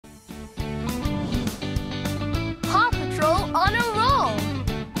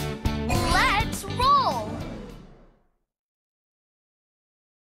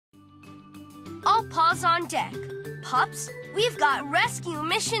paws on deck. Pups, we've got rescue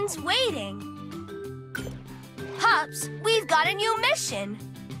missions waiting. Pups, we've got a new mission.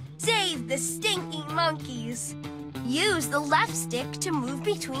 Save the stinky monkeys. Use the left stick to move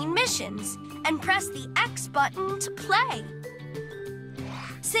between missions and press the X button to play.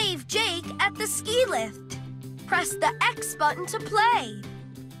 Save Jake at the ski lift. Press the X button to play.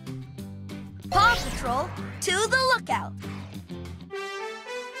 PAW Patrol, to the lookout.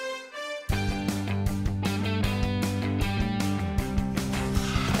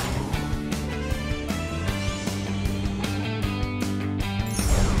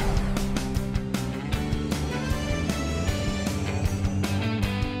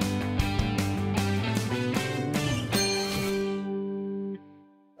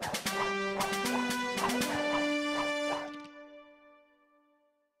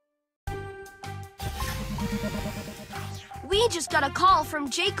 We just got a call from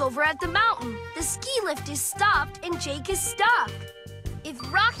Jake over at the mountain. The ski lift is stopped and Jake is stuck. If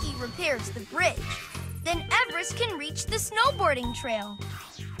Rocky repairs the bridge, then Everest can reach the snowboarding trail.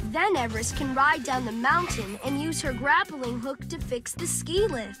 Then Everest can ride down the mountain and use her grappling hook to fix the ski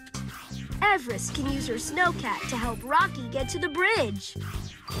lift. Everest can use her snowcat to help Rocky get to the bridge.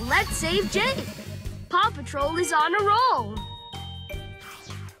 Let's save Jake. PAW Patrol is on a roll.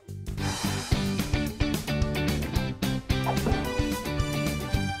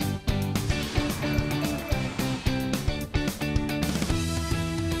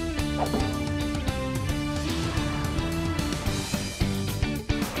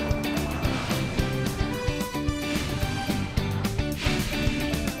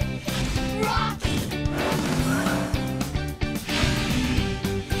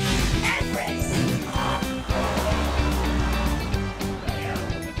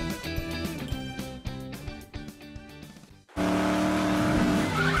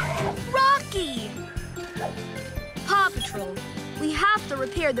 We have to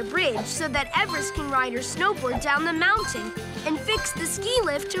repair the bridge so that Everest can ride her snowboard down the mountain and fix the ski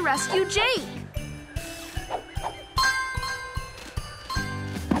lift to rescue Jake.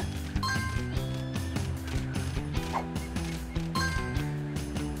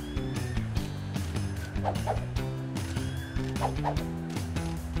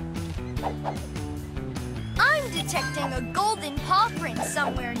 I'm detecting a golden paw print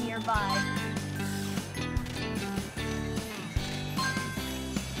somewhere nearby.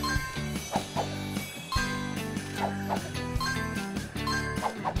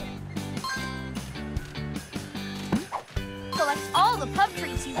 Collect all the pup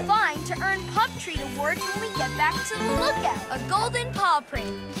treats you find to earn Pup Treat Awards when we get back to the lookout. A golden paw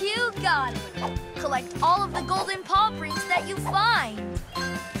print. You got it. Collect all of the golden paw prints that you find.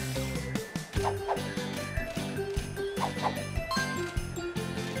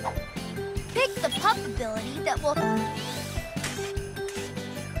 Pick the pup ability that will...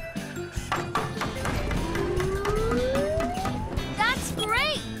 That's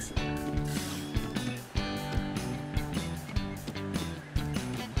great!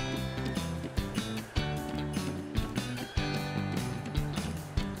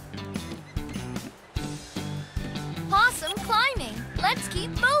 Awesome climbing. Let's keep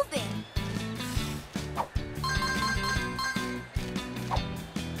moving.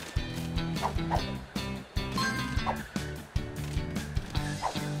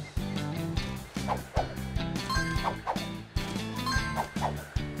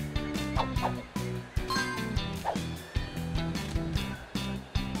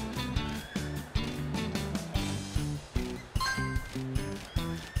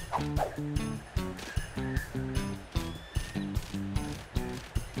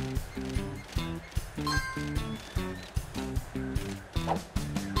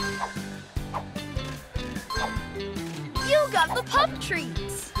 You got the pup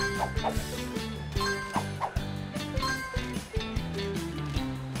treats!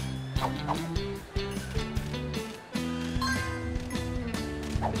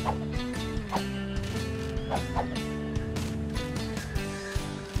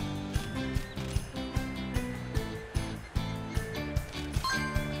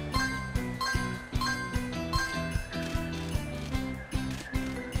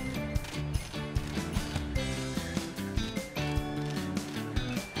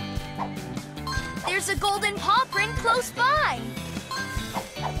 There's a golden paw print close by.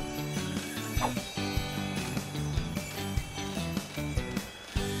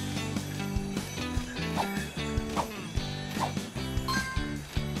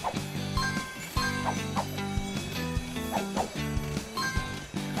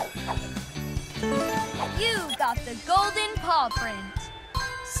 You got the golden paw print.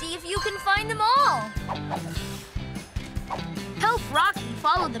 see if you can find them all. Help Rocky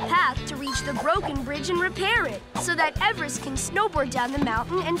follow the path to reach the broken bridge and repair it, so that Everest can snowboard down the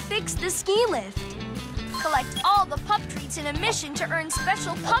mountain and fix the ski lift. Collect all the pup treats in a mission to earn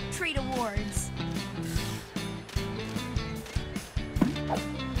special pup treat awards.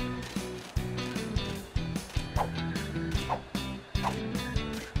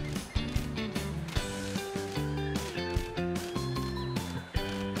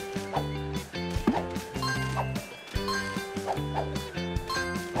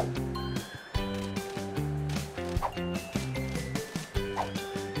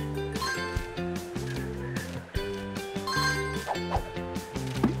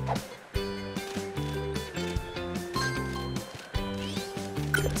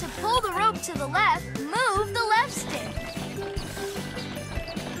 To pull the rope to the left, move the left stick.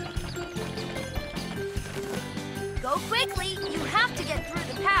 Go quickly. You have to get through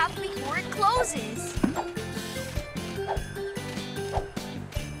the path before it closes.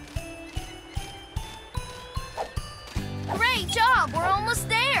 Great job! We're almost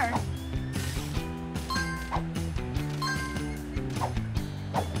there.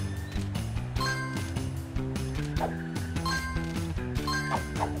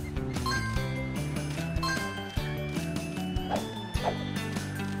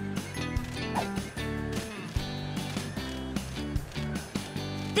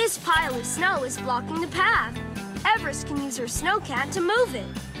 This pile of snow is blocking the path. Everest can use her snow cat to move it.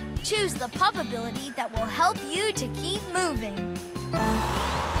 Choose the pup ability that will help you to keep moving.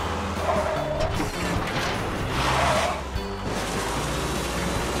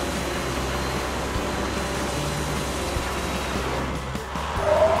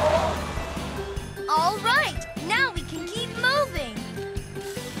 All right, now we can keep moving.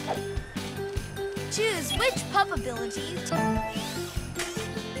 Choose which pup ability to...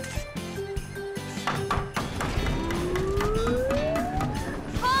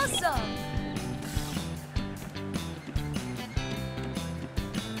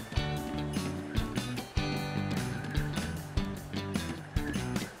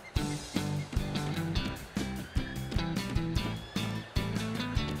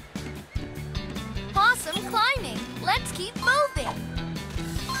 Climbing. Let's keep moving.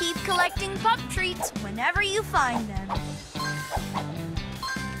 Keep collecting pup treats whenever you find them.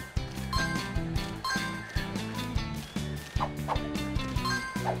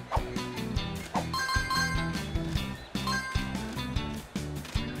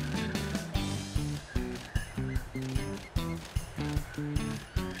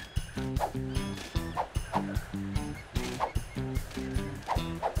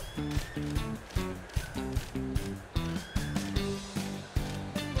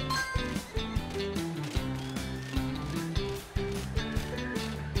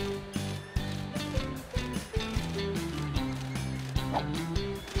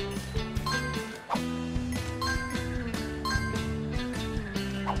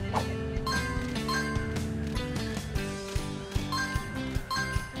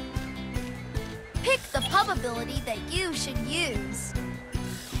 Pick the pup ability that you should use.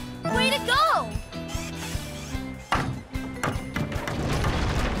 Way to go!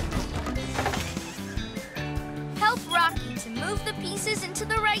 Help Rocky to move the pieces into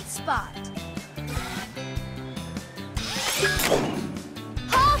the right spot.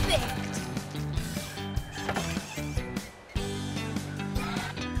 Perfect!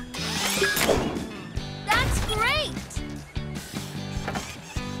 That's great!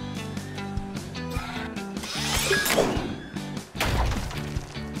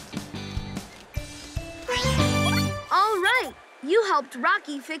 All right, you helped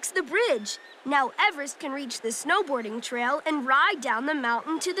Rocky fix the bridge. Now Everest can reach the snowboarding trail and ride down the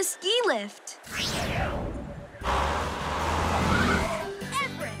mountain to the ski lift.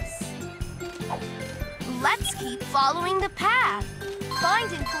 Everest! Let's keep following the path.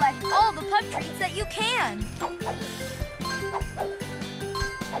 Find and collect all the pup treats that you can.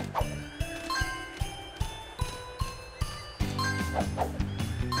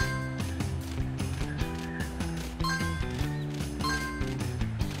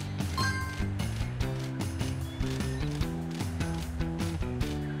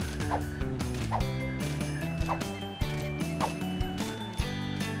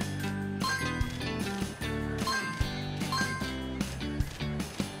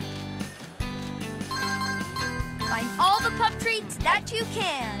 Find all the pup treats that you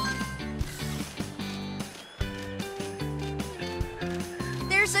can.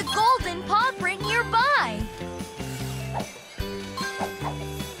 There's a golden paw print nearby.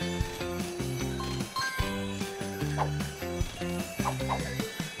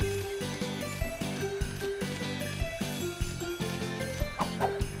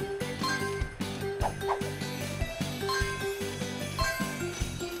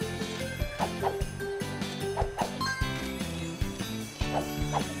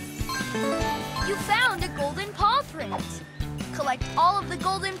 all of the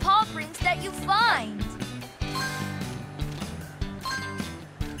golden paw prints that you find.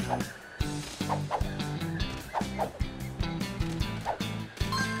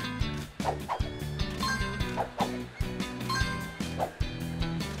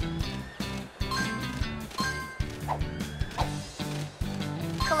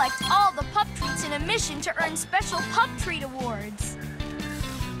 Collect all the pup treats in a mission to earn special pup treat awards.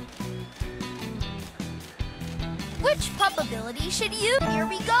 Which pup ability should you? Here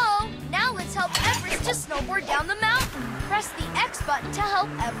we go. Now let's help Everest to snowboard down the mountain. Press the X button to help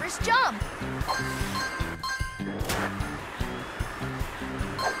Everest jump.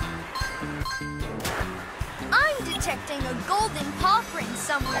 I'm detecting a golden paw print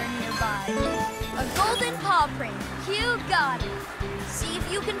somewhere nearby. A golden paw print. You got it. See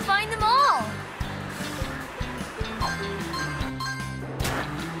if you can find them all.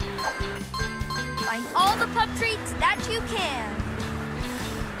 Find all the pup treats that you can.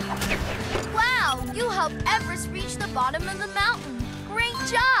 Wow, you helped Everest reach the bottom of the mountain. Great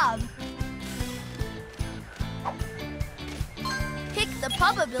job. Pick the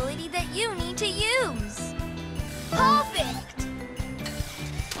pup ability that you need to use. Perfect.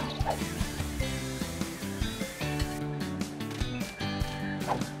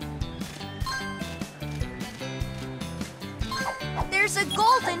 There's a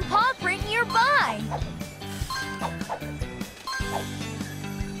golden paw print nearby.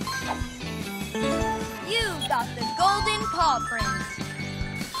 You got the golden paw print.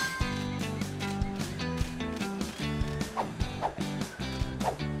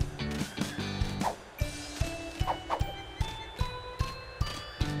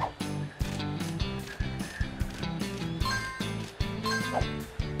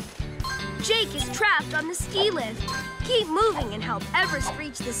 Jake is trapped on the ski lift. Keep moving and help Everest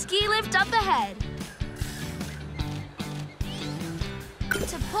reach the ski lift up ahead.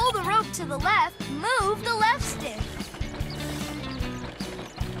 To pull the rope to the left, move the left stick.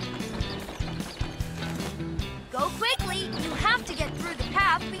 Go quickly. You have to get through the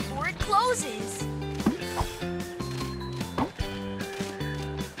path before it closes.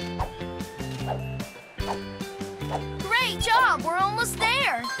 Great job! We're almost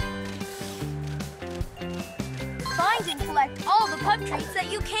there. Find and collect all the pup treats that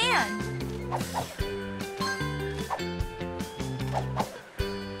you can.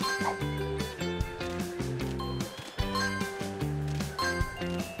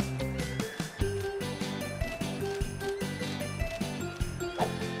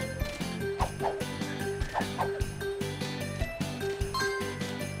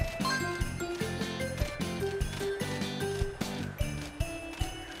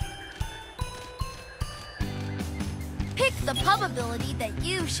 Pick the pup ability that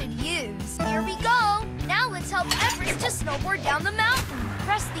you should use. Here we go. Now let's help Everest to snowboard down the mountain.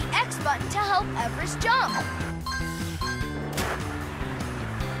 Press the X button to help Everest jump.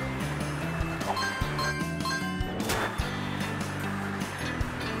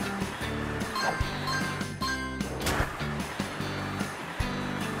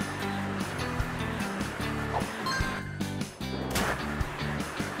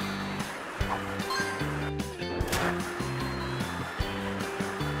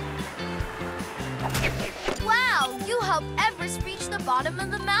 Wow, you helped Everest reach the bottom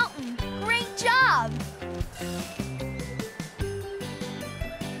of the mountain. Great job!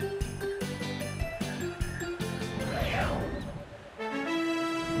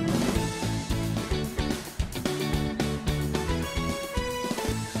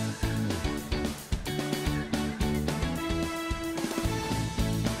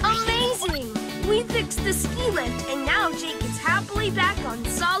 Amazing! We fixed the ski lift and now Jake is happily back on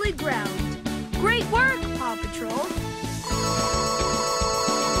solid ground. Great work, PAW Patrol!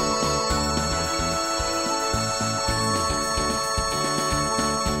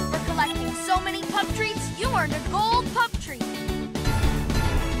 For collecting so many pup treats, you earned a gold pup treat.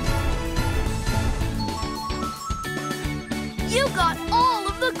 You got all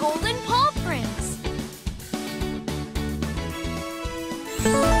of the golden paw prints.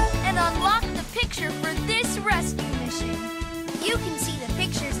 And unlock the picture for this rescue mission. You can see the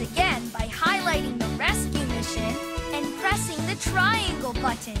pictures again by highlighting the rescue mission and pressing the triangle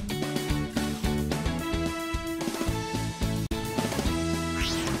button.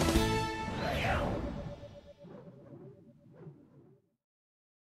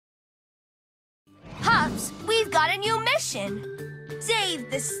 Pups, we've got a new mission. Save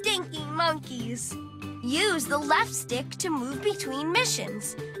the stinking monkeys. Use the left stick to move between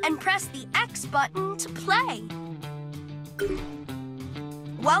missions and press the X button to play.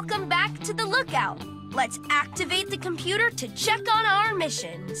 Welcome back to the lookout. Let's activate the computer to check on our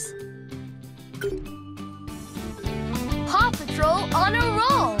missions. Paw Patrol on a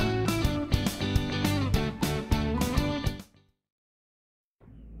roll!